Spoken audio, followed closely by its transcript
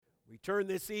Turn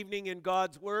this evening in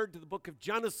God's Word to the book of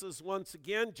Genesis once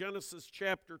again, Genesis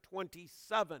chapter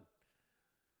 27.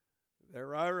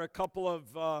 There are a couple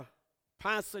of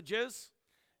passages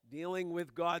dealing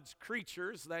with God's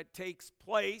creatures that takes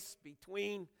place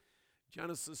between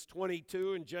Genesis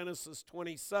 22 and Genesis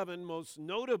 27, most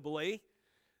notably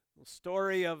the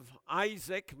story of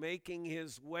Isaac making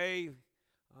his way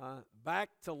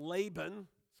back to Laban's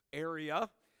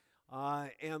area.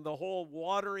 And the whole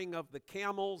watering of the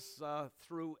camels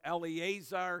through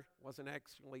Eleazar. It wasn't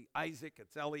actually Isaac,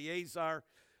 it's Eleazar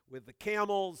with the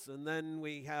camels. And then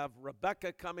we have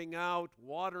Rebekah coming out,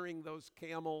 watering those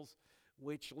camels,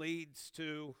 which leads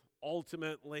to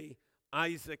ultimately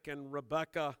Isaac and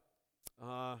Rebekah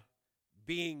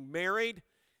being married.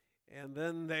 And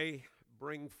then they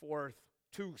bring forth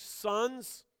two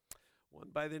sons,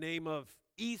 one by the name of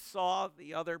Esau,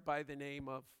 the other by the name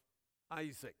of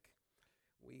Isaac.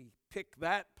 We pick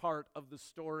that part of the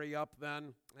story up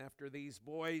then after these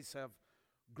boys have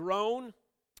grown.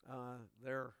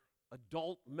 They're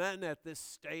adult men at this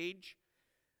stage.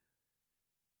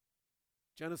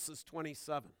 Genesis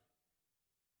 27.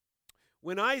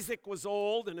 When Isaac was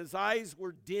old and his eyes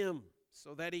were dim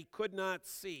so that he could not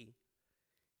see,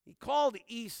 he called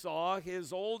Esau,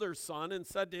 his older son, and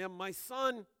said to him, "My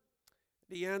son."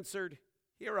 And he answered,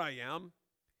 "Here I am."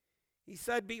 He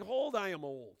said, "Behold, I am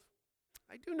old.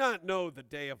 I do not know the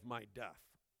day of my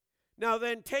death. Now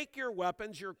then, take your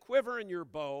weapons, your quiver and your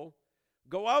bow,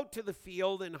 go out to the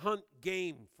field and hunt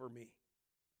game for me.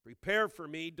 Prepare for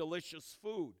me delicious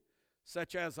food,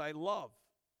 such as I love,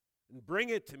 and bring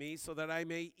it to me so that I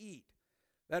may eat,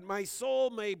 that my soul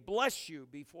may bless you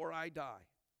before I die."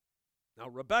 Now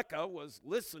Rebekah was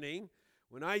listening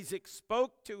when Isaac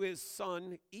spoke to his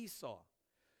son Esau.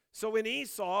 So when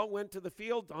Esau went to the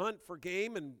field to hunt for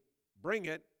game and bring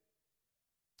it,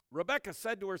 Rebekah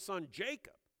said to her son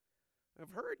Jacob,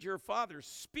 "I've heard your father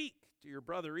speak to your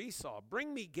brother Esau.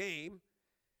 Bring me game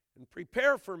and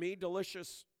prepare for me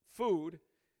delicious food,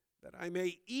 that I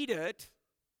may eat it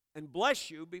and bless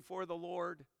you before the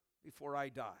Lord before I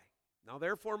die. Now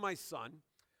therefore, my son,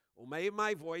 obey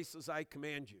my voice as I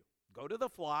command you. Go to the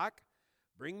flock,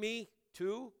 bring me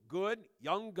 2 good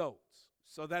young goats,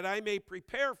 so that I may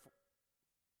prepare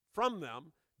from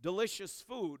them delicious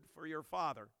food for your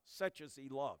father, such as he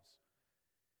loves.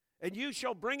 And you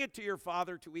shall bring it to your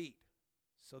father to eat,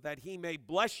 so that he may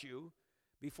bless you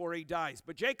before he dies."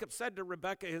 But Jacob said to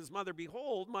Rebekah his mother,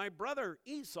 "Behold, my brother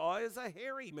Esau is a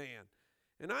hairy man,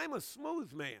 and I'm a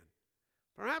smooth man.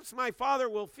 Perhaps my father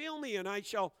will feel me, and I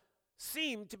shall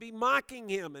seem to be mocking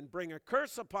him and bring a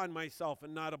curse upon myself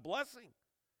and not a blessing."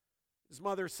 His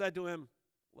mother said to him,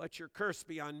 "Let your curse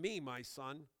be on me, my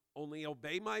son. Only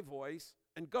obey my voice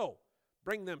and go,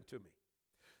 bring them to me."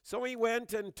 So he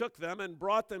went and took them and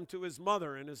brought them to his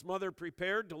mother, and his mother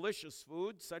prepared delicious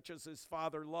food, such as his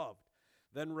father loved.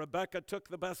 Then Rebekah took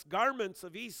the best garments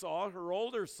of Esau, her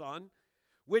older son,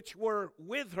 which were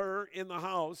with her in the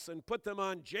house, and put them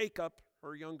on Jacob,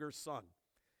 her younger son.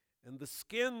 And the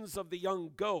skins of the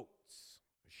young goats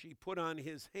she put on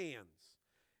his hands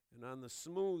and on the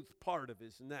smooth part of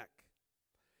his neck.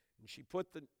 And she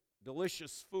put the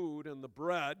delicious food and the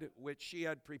bread which she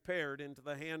had prepared into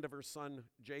the hand of her son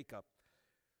Jacob.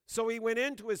 So he went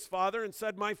in to his father and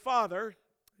said, "My father."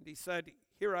 And he said,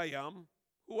 "Here I am.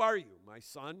 Who are you, my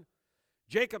son?"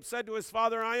 Jacob said to his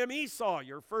father, "I am Esau,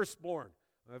 your firstborn.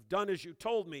 I have done as you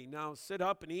told me. Now sit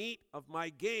up and eat of my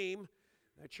game,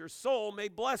 that your soul may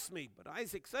bless me." But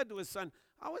Isaac said to his son,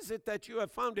 "How is it that you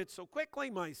have found it so quickly,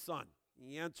 my son?"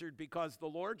 He answered, "Because the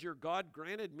Lord your God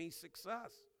granted me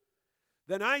success."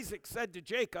 Then Isaac said to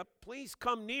Jacob, "Please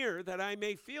come near, that I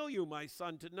may feel you, my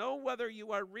son, to know whether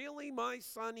you are really my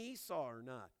son Esau or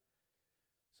not."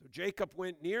 So Jacob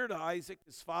went near to Isaac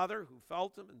his father, who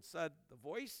felt him, and said, "The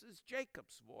voice is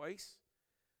Jacob's voice,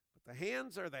 but the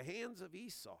hands are the hands of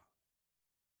Esau."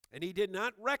 And he did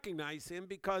not recognize him,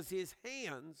 because his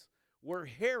hands were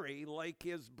hairy like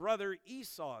his brother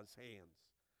Esau's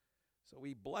hands. So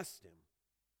he blessed him.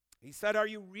 He said, "Are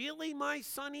you really my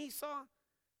son Esau?"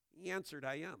 He answered,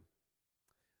 "I am."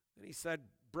 Then he said,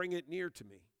 "Bring it near to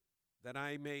me, that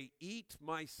I may eat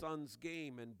my son's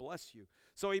game and bless you."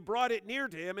 So he brought it near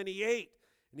to him, and he ate.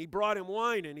 And he brought him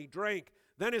wine, and he drank.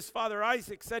 Then his father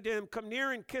Isaac said to him, "Come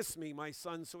near and kiss me, my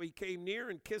son." So he came near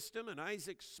and kissed him, and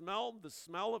Isaac smelled the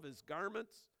smell of his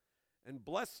garments and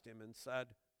blessed him and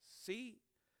said, "See,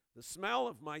 the smell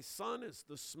of my son is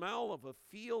the smell of a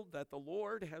field that the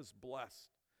Lord has blessed.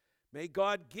 May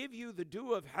God give you the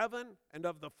dew of heaven and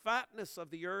of the fatness of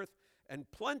the earth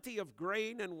and plenty of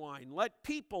grain and wine. Let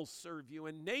people serve you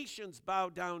and nations bow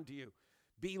down to you.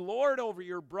 Be Lord over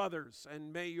your brothers,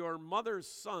 and may your mother's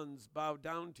sons bow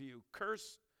down to you.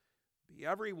 Cursed be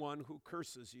everyone who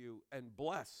curses you, and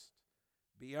blessed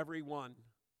be everyone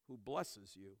who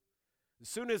blesses you." As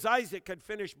soon as Isaac had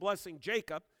finished blessing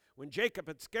Jacob, when Jacob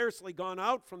had scarcely gone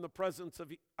out from the presence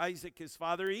of Isaac his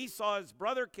father, Esau his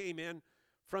brother came in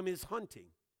from his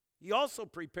hunting. He also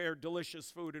prepared delicious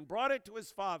food and brought it to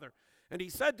his father. And he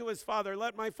said to his father,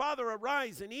 "Let my father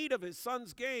arise and eat of his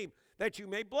son's game, that you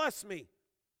may bless me."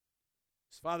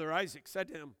 His father Isaac said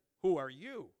to him, "Who are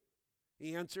you?"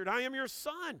 He answered, "I am your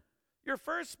son, your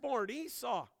firstborn,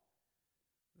 Esau."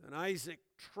 Then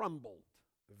Isaac trembled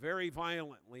very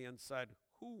violently and said,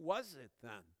 "Who was it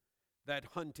then that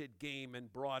hunted game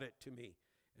and brought it to me?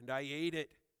 And I ate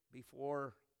it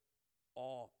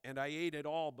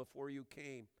all before you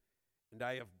came, and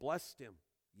I have blessed him.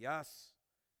 Yes,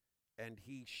 and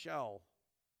he shall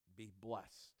be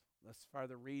blessed." Thus far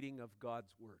the reading of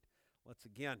God's word. Let's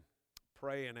again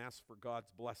pray and ask for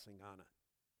God's blessing on it.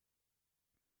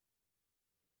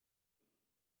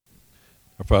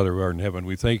 Our Father who art in heaven,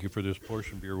 we thank you for this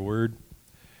portion of your word.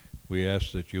 We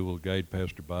ask that you will guide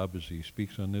Pastor Bob as he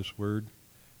speaks on this word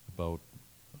about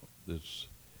this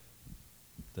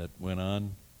that went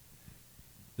on.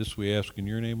 This we ask in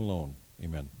your name alone.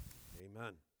 Amen.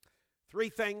 Amen. Three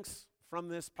things from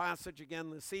this passage again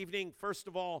this evening. First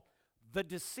of all, the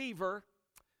deceiver.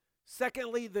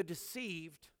 Secondly, the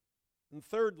deceived. And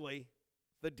thirdly,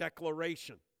 the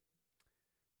declaration.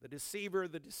 The deceiver,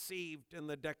 the deceived, and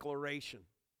the declaration.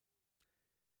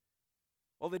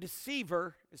 Well, the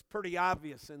deceiver is pretty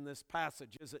obvious in this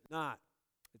passage, is it not?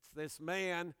 It's this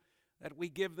man that we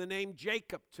give the name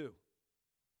Jacob to.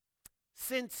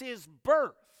 Since his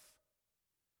birth,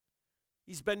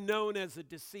 he's been known as a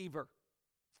deceiver.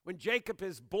 When Jacob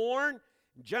is born,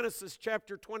 in Genesis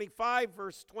chapter 25,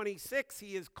 verse 26,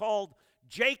 he is called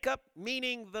Jacob,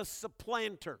 meaning the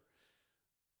supplanter.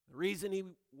 The reason he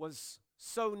was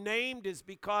so named is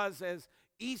because as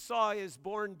Esau is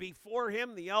born before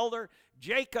him, the elder,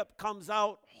 Jacob comes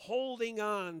out holding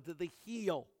on to the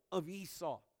heel of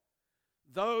Esau.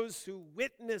 Those who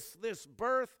witness this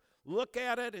birth look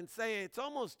at it and say it's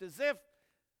almost as if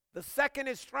the second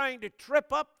is trying to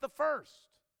trip up the first.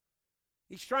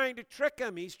 He's trying to trick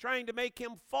him. He's trying to make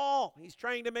him fall. He's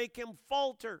trying to make him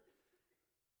falter.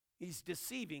 He's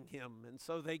deceiving him. And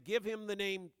so they give him the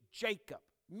name Jacob,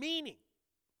 meaning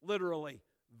literally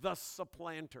the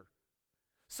supplanter.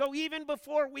 So even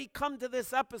before we come to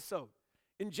this episode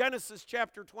in Genesis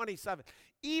chapter 27,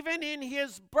 even in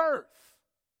his birth,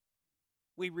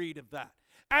 we read of that.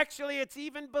 Actually, it's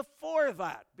even before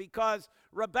that, because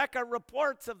Rebekah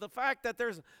reports of the fact that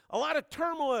there's a lot of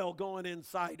turmoil going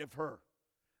inside of her,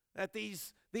 that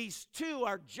these two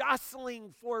are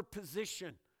jostling for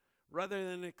position rather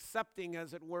than accepting,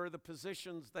 as it were, the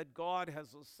positions that God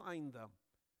has assigned them.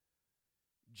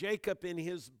 Jacob in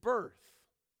his birth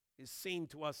is seen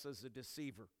to us as a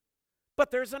deceiver.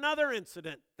 But there's another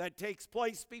incident that takes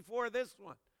place before this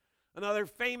one. Another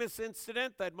famous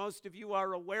incident that most of you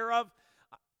are aware of.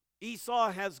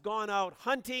 Esau has gone out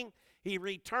hunting. He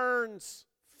returns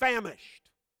famished.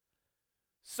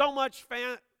 So much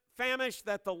famished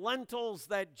that the lentils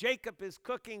that Jacob is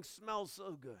cooking smell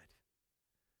so good.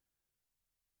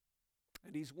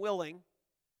 And he's willing,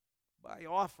 by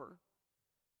offer,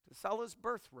 to sell his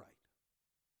birthright.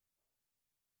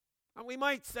 And we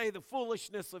might say the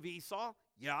foolishness of Esau.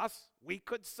 Yes, we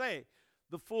could say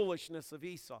the foolishness of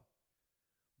Esau.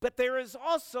 But there is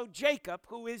also Jacob,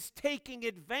 who is taking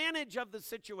advantage of the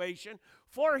situation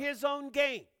for his own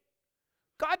gain.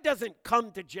 God doesn't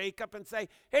come to Jacob and say,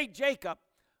 "Hey, Jacob,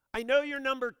 I know you're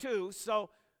number two,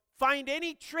 so find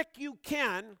any trick you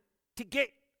can to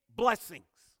get blessings.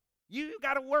 You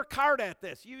got to work hard at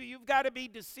this. You've got to be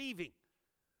deceiving."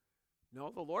 No,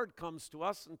 the Lord comes to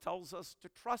us and tells us to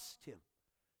trust him,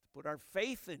 to put our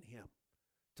faith in him,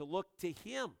 to look to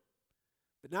him.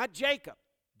 But not Jacob.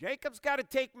 Jacob's got to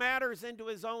take matters into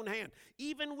his own hand,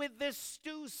 even with this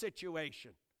stew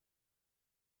situation.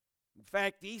 In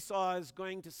fact, Esau is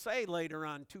going to say later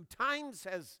on, 2 times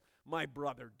has my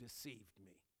brother deceived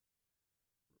me,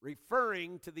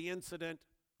 referring to the incident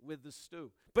with the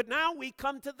stew. But now we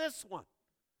come to this one.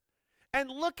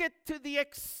 And look at to the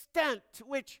extent to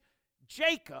which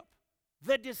Jacob,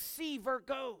 the deceiver,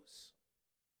 goes.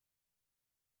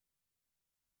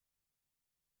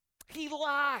 He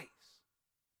lies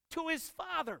to his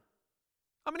father.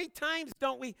 How many times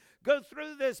don't we go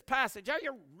through this passage? Are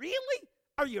you really?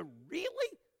 Are you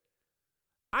really?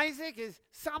 Isaac is,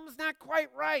 something's not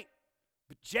quite right.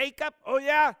 But Jacob, oh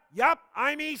yeah, yep,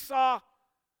 I'm Esau.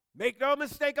 Make no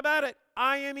mistake about it,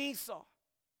 I am Esau.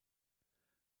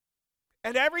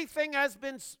 And everything has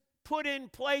been put in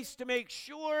place to make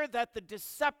sure that the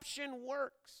deception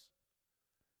works.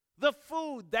 The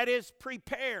food that is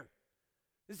prepared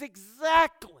is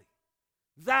exactly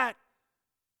that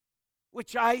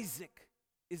which Isaac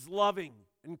is loving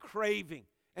and craving.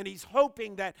 And he's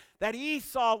hoping that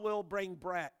Esau will bring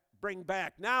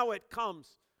back. Now it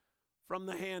comes from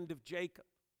the hand of Jacob.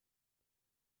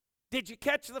 Did you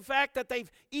catch the fact that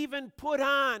they've even put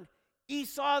on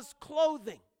Esau's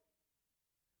clothing?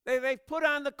 They've put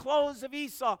on the clothes of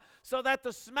Esau so that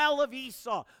the smell of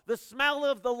Esau, the smell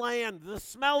of the land, the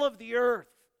smell of the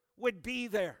earth would be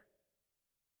there.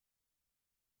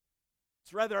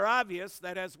 It's rather obvious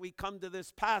that as we come to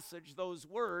this passage, those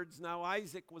words, "Now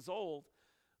Isaac was old,"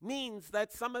 means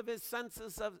that some of his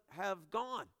senses have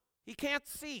gone. He can't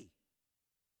see.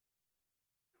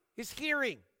 His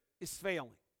hearing is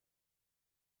failing.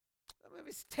 Some of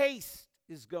his taste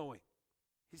is going.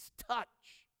 His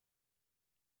touch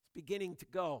is beginning to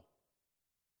go.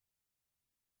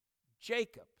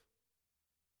 Jacob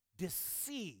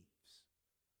deceives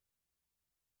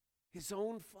his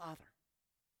own father,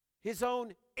 his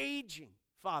own aging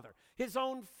father, his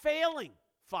own failing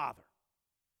father,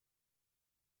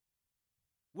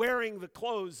 wearing the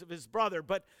clothes of his brother.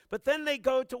 But then they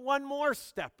go to one more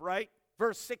step, right?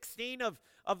 Verse 16 of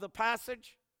the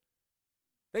passage.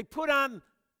 They put on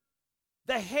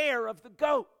the hair of the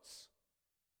goats.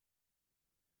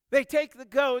 They take the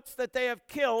goats that they have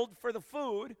killed for the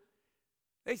food,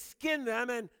 they skin them,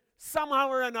 and somehow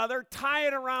or another tie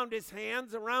it around his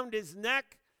hands, around his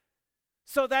neck,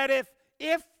 so that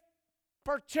if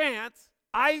perchance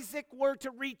Isaac were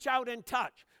to reach out and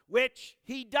touch, which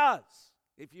he does.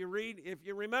 If you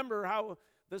remember how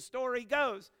the story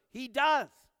goes, he does.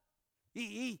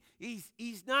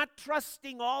 He's not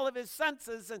trusting all of his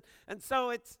senses, and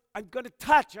so I'm going to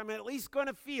touch, I'm at least going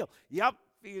to feel. Yep,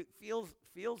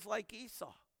 feels like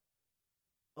Esau.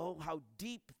 Oh, how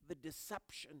deep the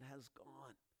deception has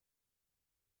gone.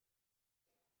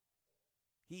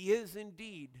 He is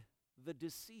indeed the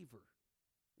deceiver,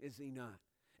 is he not?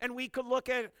 And we could look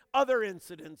at other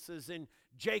incidences in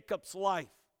Jacob's life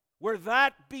where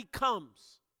that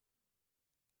becomes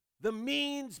the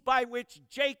means by which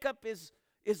Jacob is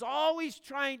always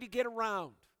trying to get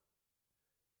around.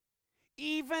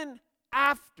 Even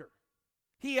after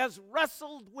he has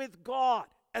wrestled with God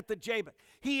at the Jabbok,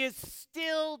 he is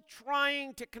still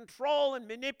trying to control and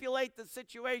manipulate the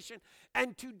situation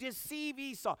and to deceive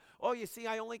Esau. Oh, you see,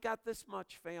 I only got this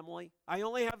much, family. I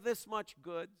only have this much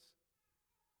goods.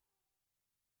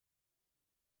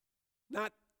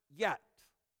 Not yet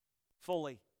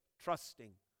fully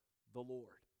trusting the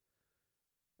Lord.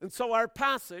 And so our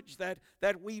passage that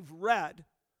we've read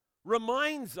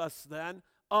reminds us then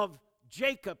of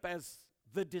Jacob as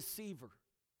the deceiver.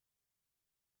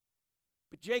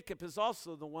 But Jacob is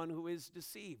also the one who is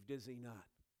deceived, is he not?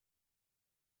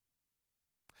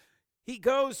 He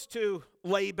goes to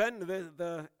Laban.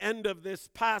 The end of this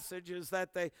passage is that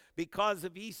because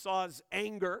of Esau's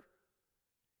anger,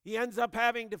 he ends up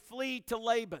having to flee to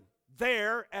Laban.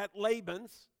 There at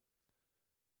Laban's,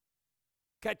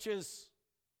 catches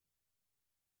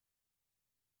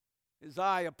his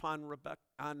eye upon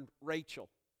Rachel.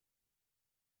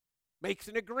 Makes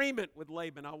an agreement with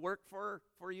Laban. I'll work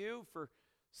for you for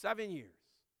 7 years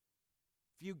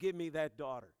if you give me that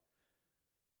daughter.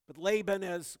 But Laban,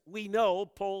 as we know,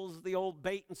 pulls the old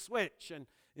bait and switch. And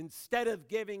instead of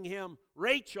giving him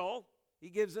Rachel, he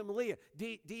gives him Leah.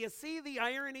 Do you see the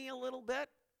irony a little bit?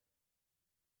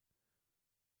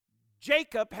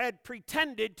 Jacob had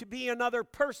pretended to be another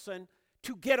person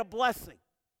to get a blessing.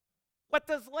 What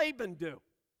does Laban do?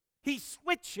 He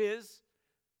switches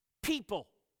people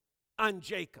on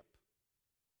Jacob.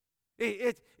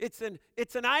 It's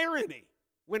an irony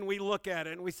when we look at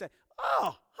it and we say,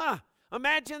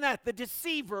 imagine that. The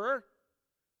deceiver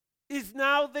is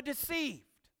now the deceived.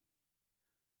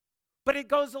 But it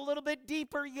goes a little bit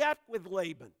deeper yet with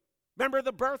Laban. Remember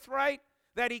the birthright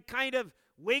that he kind of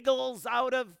wiggles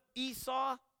out of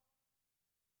Esau?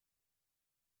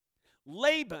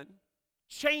 Laban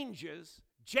changes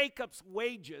Jacob's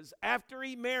wages after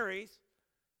he marries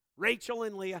Rachel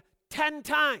and Leah 10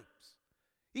 times.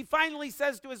 He finally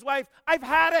says to his wife, I've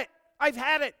had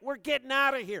it. We're getting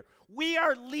out of here. We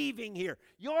are leaving here.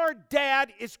 Your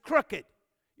dad is crooked.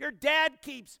 Your dad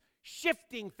keeps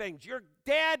shifting things. Your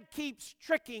dad keeps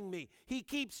tricking me. He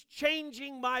keeps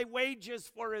changing my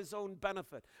wages for his own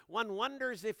benefit. One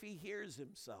wonders if he hears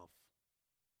himself.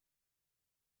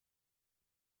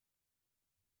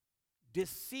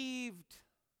 Deceived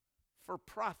for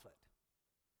profit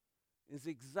is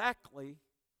exactly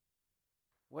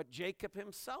what Jacob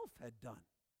himself had done.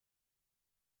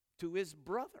 to his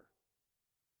brother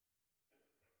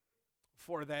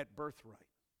for that birthright.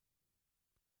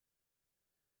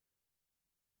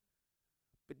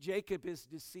 But Jacob is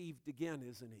deceived again,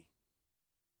 isn't he?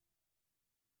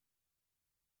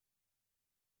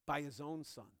 By his own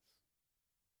sons.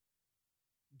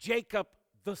 Jacob,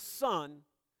 the son,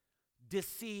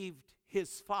 deceived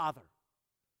his father.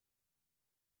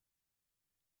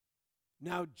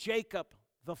 Now Jacob,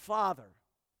 the father,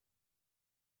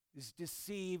 is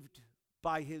deceived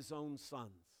by his own sons.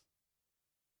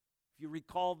 If you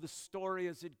recall the story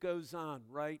as it goes on,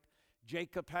 right?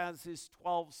 Jacob has his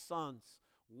 12 sons.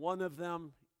 One of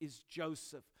them is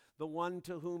Joseph, the one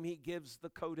to whom he gives the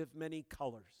coat of many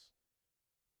colors.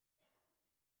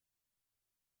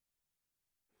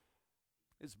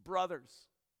 His brothers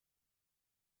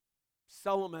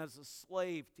sell him as a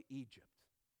slave to Egypt.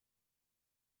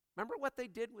 Remember what they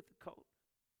did with the coat?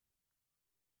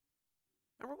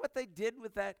 Remember what they did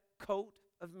with that coat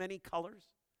of many colors?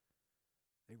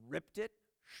 They ripped it,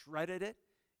 shredded it,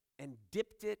 and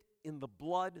dipped it in the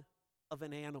blood of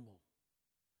an animal.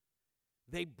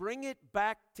 They bring it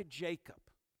back to Jacob.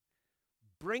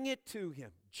 Bring it to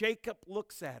him. Jacob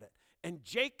looks at it. And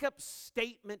Jacob's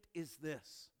statement is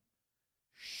this: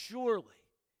 surely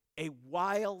a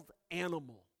wild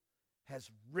animal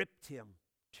has ripped him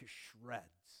to shreds.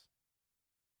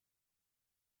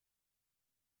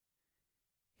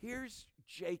 Here's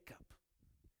Jacob.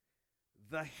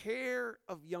 The hair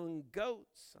of young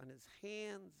goats on his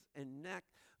hands and neck.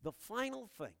 The final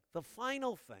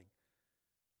thing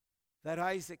that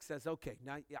Isaac says, okay,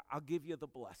 now I'll give you the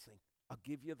blessing. I'll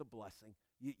give you the blessing.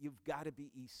 You've got to be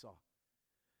Esau.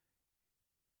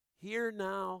 Here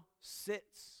now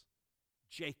sits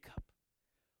Jacob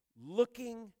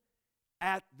looking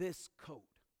at this coat.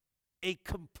 A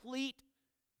complete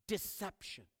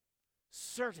deception.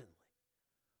 Certainly,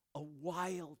 a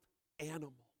wild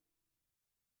animal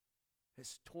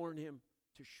has torn him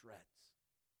to shreds.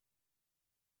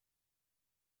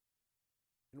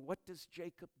 And what does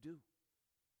Jacob do?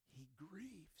 He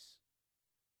grieves.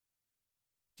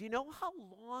 Do you know how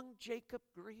long Jacob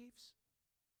grieves?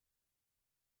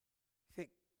 You think,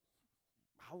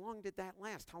 how long did that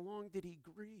last? How long did he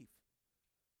grieve?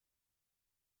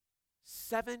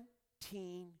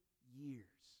 17 years.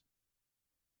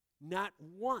 Not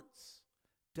once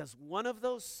does one of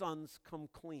those sons come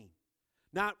clean.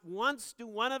 Not once do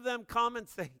one of them come and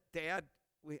say, Dad,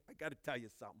 I got to tell you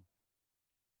something.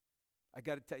 I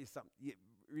got to tell you something.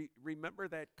 Remember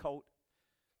that coat?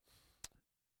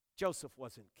 Joseph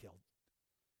wasn't killed.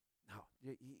 No,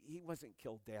 he wasn't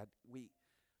killed, Dad. We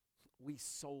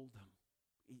sold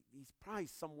him. He's probably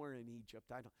somewhere in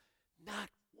Egypt. I don't. Not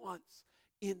once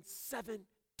in 17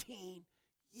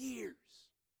 years.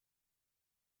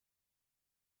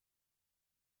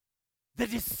 The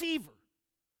deceiver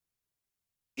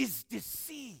is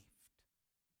deceived.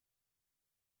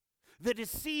 The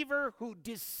deceiver who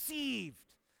deceived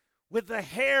with the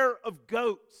hair of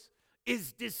goats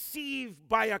is deceived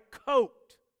by a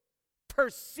coat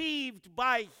perceived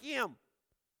by him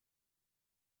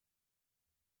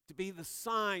to be the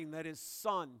sign that his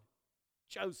son,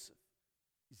 Joseph,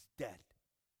 is dead.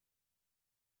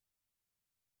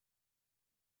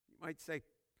 You might say,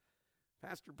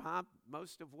 Pastor Bob,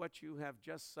 most of what you have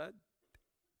just said,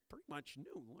 pretty much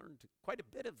new. Learned quite a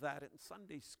bit of that in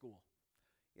Sunday school.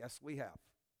 Yes, we have.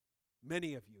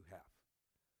 Many of you have.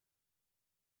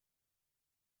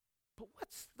 But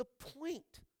what's the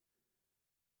point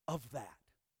of that?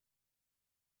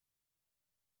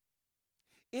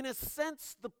 In a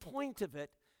sense, the point of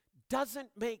it doesn't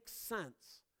make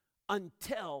sense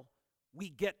until we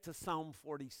get to Psalm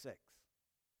 46.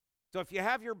 So if you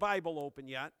have your Bible open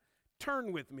yet,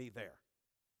 turn with me there.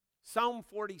 Psalm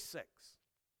 46.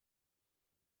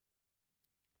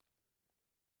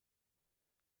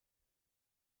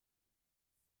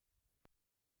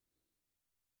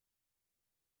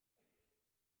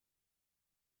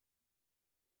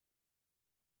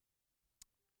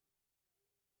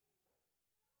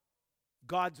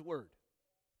 God's word.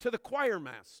 To the choir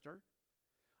master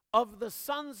of the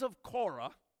sons of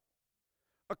Korah,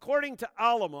 according to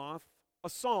Alamoth, a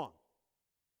song.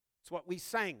 It's what we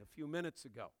sang a few minutes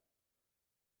ago.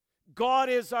 God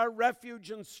is our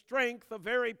refuge and strength, a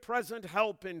very present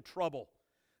help in trouble.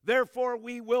 Therefore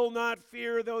we will not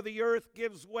fear, though the earth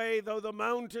gives way, though the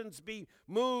mountains be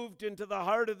moved into the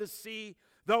heart of the sea,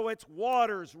 though its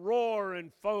waters roar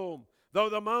and foam, though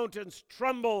the mountains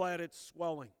tremble at its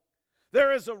swelling.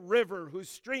 There is a river whose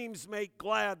streams make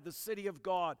glad the city of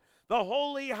God, the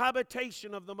holy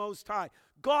habitation of the Most High.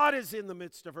 God is in the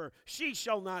midst of her. She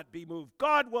shall not be moved.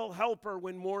 God will help her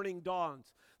when morning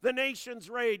dawns. The nations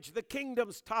rage, the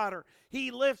kingdoms totter.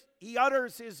 He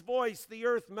utters his voice, the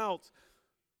earth melts.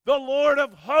 The Lord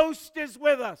of hosts is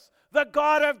with us. The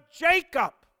God of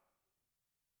Jacob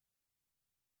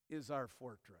is our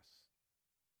fortress.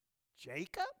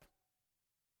 Jacob?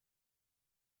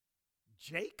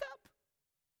 Jacob?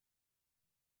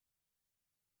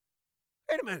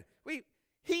 Wait a minute.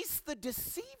 He's the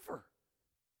deceiver.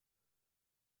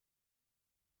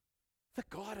 The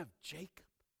God of Jacob.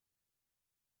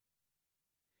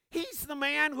 He's the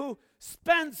man who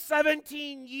spends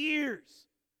 17 years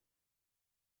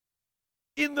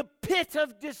in the pit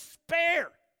of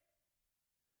despair.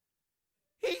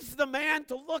 He's the man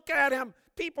to look at him.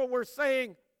 People were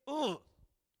saying, ugh,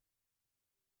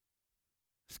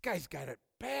 this guy's got it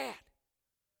bad.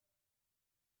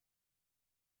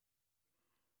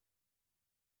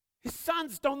 His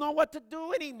sons don't know what to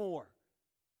do anymore.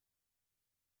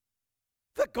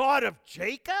 The God of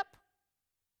Jacob?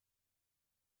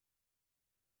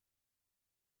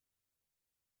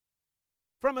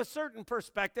 From a certain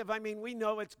perspective, I mean, we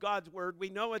know it's God's word, we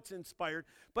know it's inspired,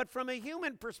 but from a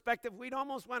human perspective, we'd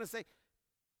almost want to say,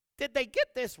 did they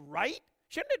get this right?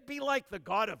 Shouldn't it be like the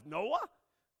God of Noah?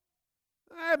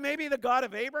 Maybe the God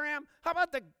of Abraham? How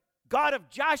about the God of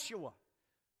Joshua?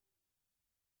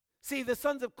 See, the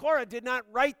sons of Korah did not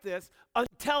write this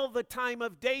until the time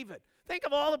of David. Think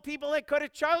of all the people they could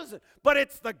have chosen, but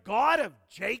it's the God of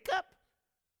Jacob?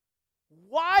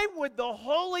 Why would the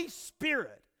Holy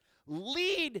Spirit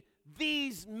lead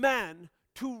these men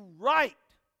to write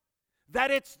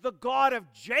that it's the God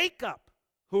of Jacob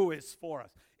who is for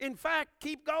us? In fact,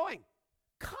 keep going.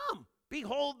 Come,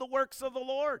 behold the works of the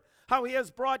Lord, how he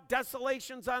has brought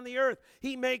desolations on the earth.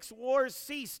 He makes wars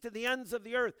cease to the ends of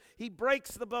the earth. He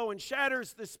breaks the bow and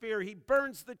shatters the spear. He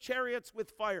burns the chariots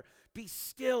with fire. Be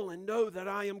still and know that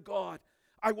I am God.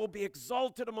 I will be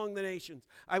exalted among the nations.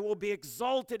 I will be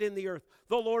exalted in the earth.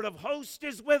 The Lord of hosts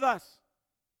is with us.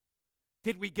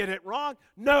 Did we get it wrong?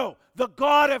 No. The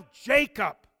God of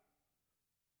Jacob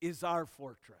is our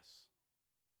fortress.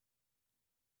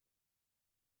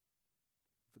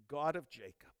 The God of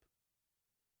Jacob.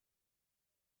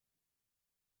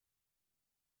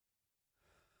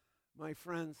 My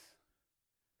friends,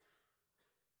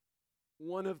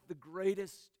 one of the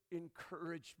greatest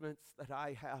encouragements that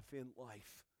I have in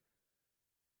life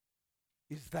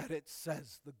is that it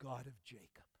says the God of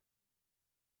Jacob.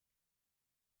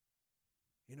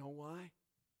 You know why?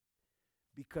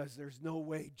 Because there's no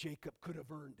way Jacob could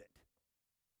have earned it.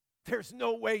 There's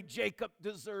no way Jacob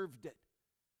deserved it.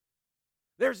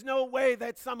 There's no way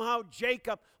that somehow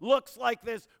Jacob looks like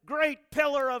this great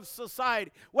pillar of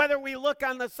society, whether we look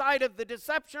on the side of the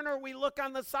deception or we look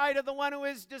on the side of the one who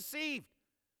is deceived.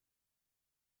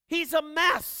 He's a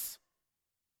mess.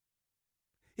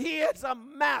 He is a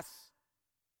mess.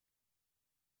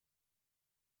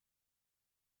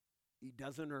 He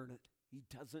doesn't earn it. He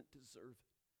doesn't deserve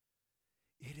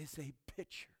it. It is a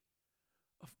picture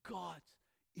of God's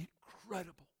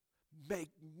incredible,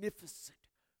 magnificent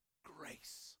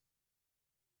grace.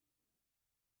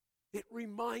 It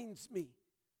reminds me,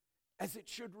 as it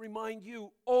should remind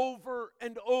you over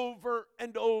and over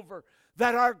and over,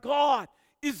 that our God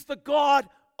is the God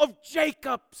of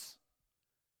Jacob's.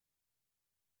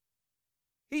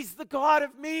 He's the God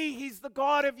of me. He's the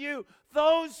God of you.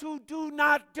 Those who do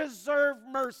not deserve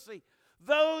mercy,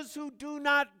 those who do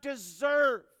not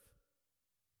deserve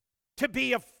to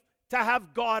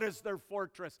have God as their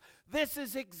fortress. This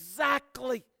is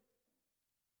exactly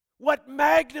what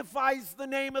magnifies the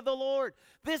name of the Lord.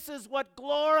 This is what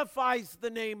glorifies the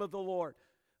name of the Lord.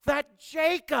 That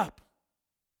Jacob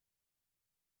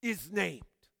is named.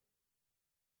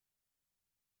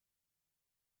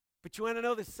 But you want to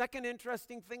know the second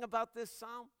interesting thing about this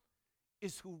psalm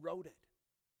is who wrote it.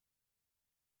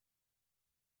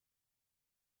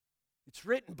 It's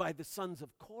written by the sons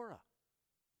of Korah.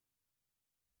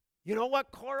 You know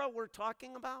what Korah we're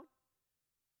talking about?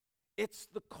 It's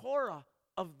the Korah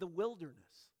of the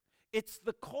wilderness. It's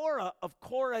the Korah of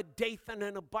Korah, Dathan,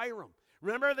 and Abiram.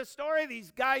 Remember the story?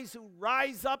 These guys who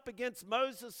rise up against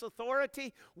Moses'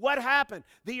 authority. What happened?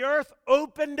 The earth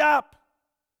opened up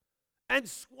and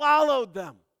swallowed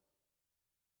them.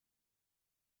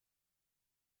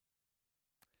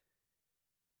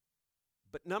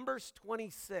 But Numbers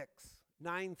 26,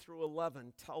 9 through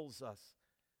 11 tells us,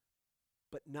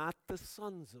 but not the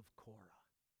sons of Korah.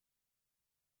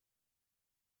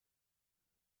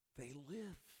 They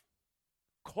live.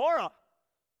 Korah?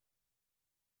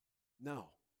 No.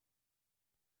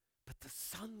 But the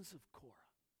sons of Korah.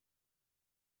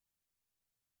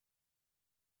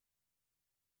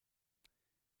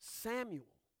 Samuel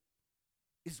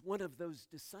is one of those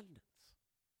descendants.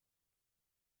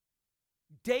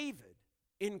 David,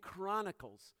 in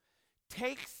Chronicles,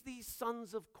 takes these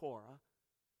sons of Korah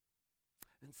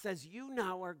and says, you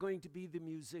now are going to be the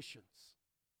musicians.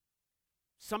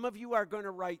 Some of you are going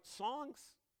to write songs,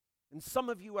 and some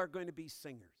of you are going to be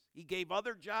singers. He gave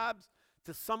other jobs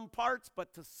to some parts,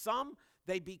 but to some,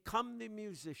 they become the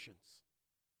musicians.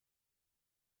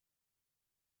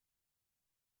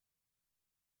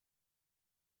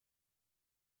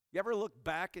 You ever look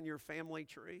back in your family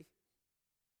tree?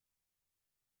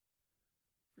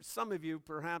 For some of you,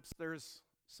 perhaps there's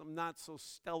some not so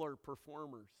stellar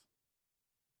performers.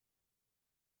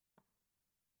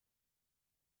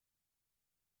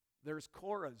 There's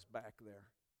Korah's back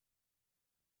there.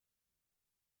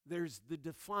 There's the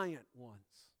defiant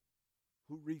ones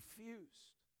who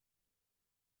refused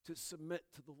to submit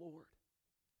to the Lord.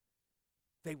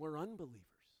 They were unbelievers.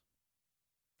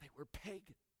 They were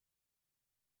pagan.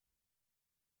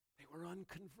 They were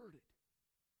unconverted.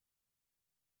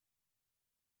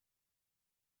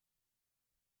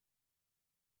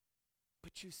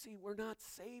 But you see, we're not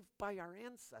saved by our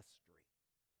ancestry.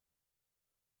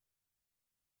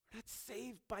 We're not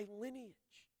saved by lineage.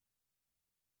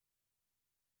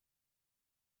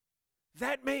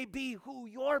 That may be who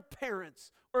your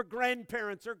parents or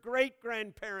grandparents or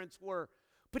great-grandparents were,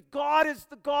 but God is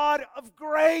the God of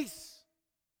grace.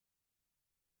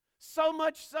 So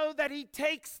much so that he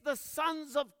takes the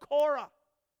sons of Korah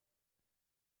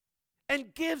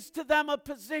and gives to them a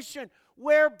position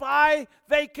whereby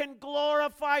they can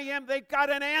glorify him. They've got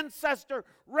an ancestor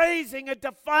raising a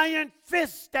defiant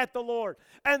fist at the Lord,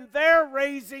 and they're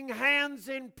raising hands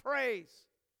in praise.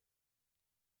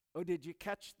 Oh, did you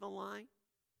catch the line?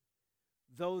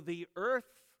 Though the earth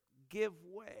give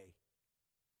way,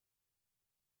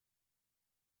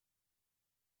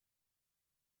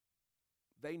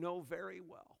 they know very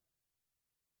well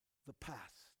the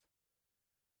past,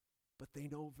 but they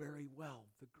know very well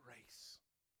the grace.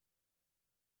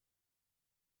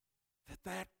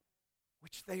 That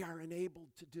which they are enabled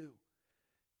to do,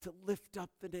 to lift up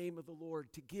the name of the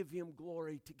Lord, to give him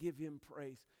glory, to give him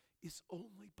praise, is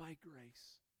only by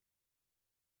grace.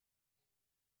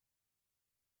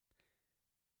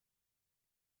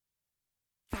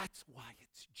 That's why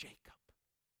it's Jacob.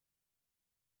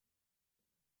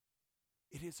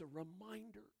 It is a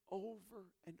reminder over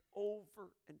and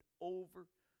over and over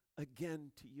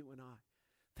again to you and I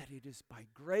that it is by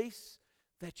grace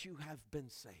that you have been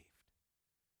saved.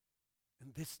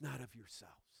 And this not of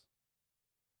yourselves.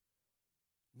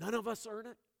 None of us earn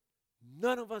it.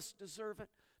 None of us deserve it.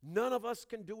 None of us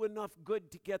can do enough good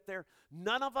to get there.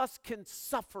 None of us can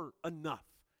suffer enough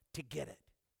to get it.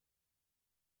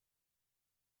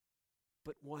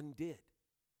 But one did.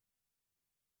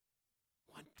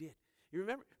 One did. You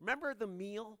remember the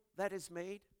meal that is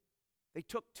made? They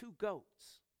took 2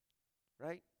 goats,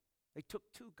 right? They took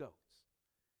 2 goats.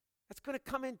 That's going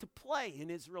to come into play in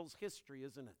Israel's history,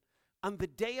 isn't it? On the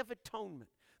Day of Atonement,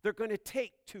 they're going to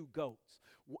take 2 goats.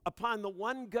 Upon the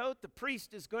one goat, the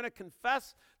priest is going to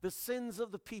confess the sins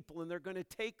of the people, and they're going to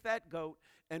take that goat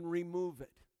and remove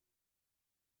it.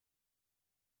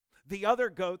 The other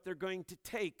goat they're going to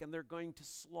take and they're going to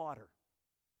slaughter.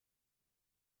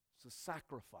 It's a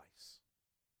sacrifice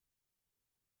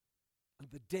on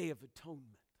the Day of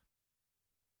Atonement.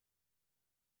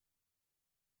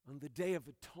 On the Day of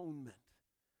Atonement,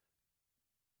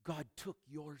 God took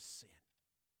your sin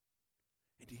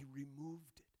and he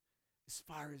removed it as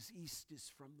far as east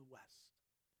is from the west.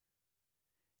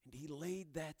 And he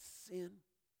laid that sin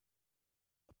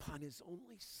upon his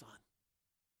only Son.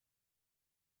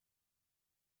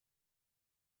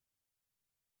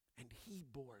 And he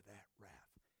bore that wrath.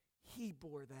 He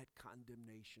bore that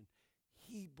condemnation.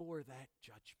 He bore that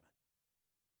judgment.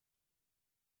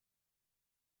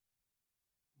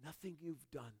 Nothing you've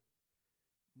done,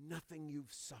 nothing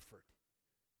you've suffered,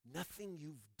 nothing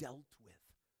you've dealt with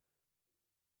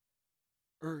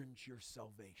earns your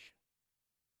salvation.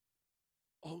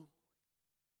 Only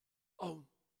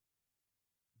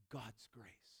God's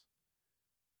grace.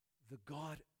 The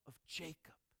God of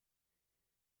Jacob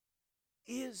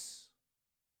is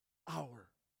our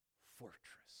fortress.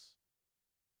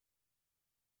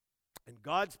 And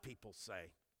God's people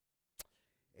say,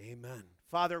 amen.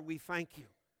 Father, we thank you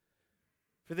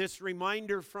for this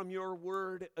reminder from your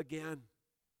word again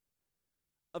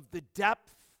of the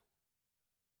depth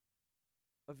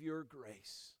of your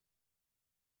grace.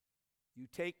 You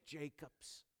take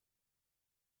Jacob's,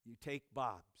 you take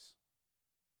Bob's,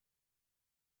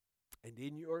 and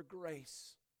in your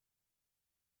grace,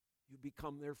 you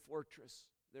become their fortress,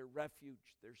 their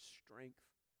refuge, their strength.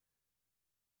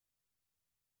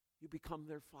 you become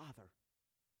their father.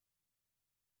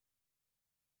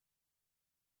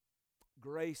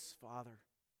 Grace, Father,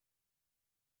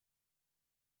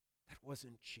 that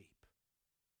wasn't cheap.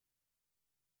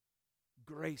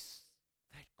 Grace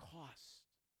that cost.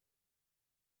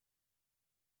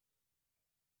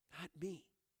 Not me,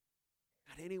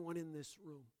 not anyone in this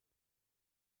room,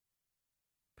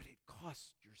 but it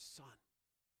cost your Son.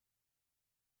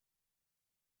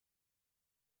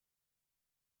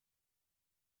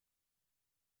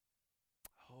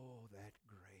 Oh, that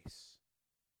grace,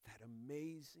 that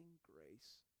amazing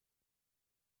grace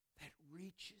that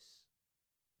reaches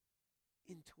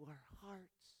into our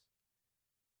hearts,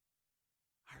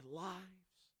 our lives,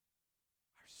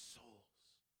 our souls.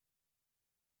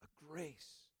 A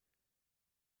grace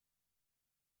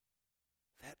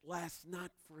that lasts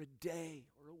not for a day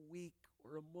or a week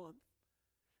or a month,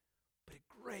 but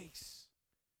a grace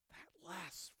that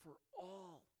lasts for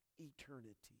all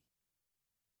eternity.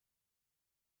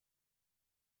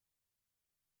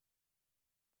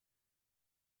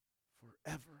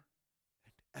 Forever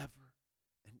and ever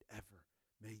and ever,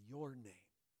 may your name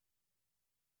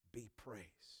be praised.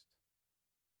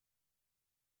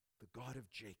 The God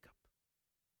of Jacob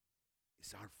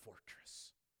is our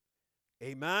fortress.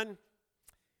 Amen.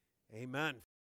 Amen.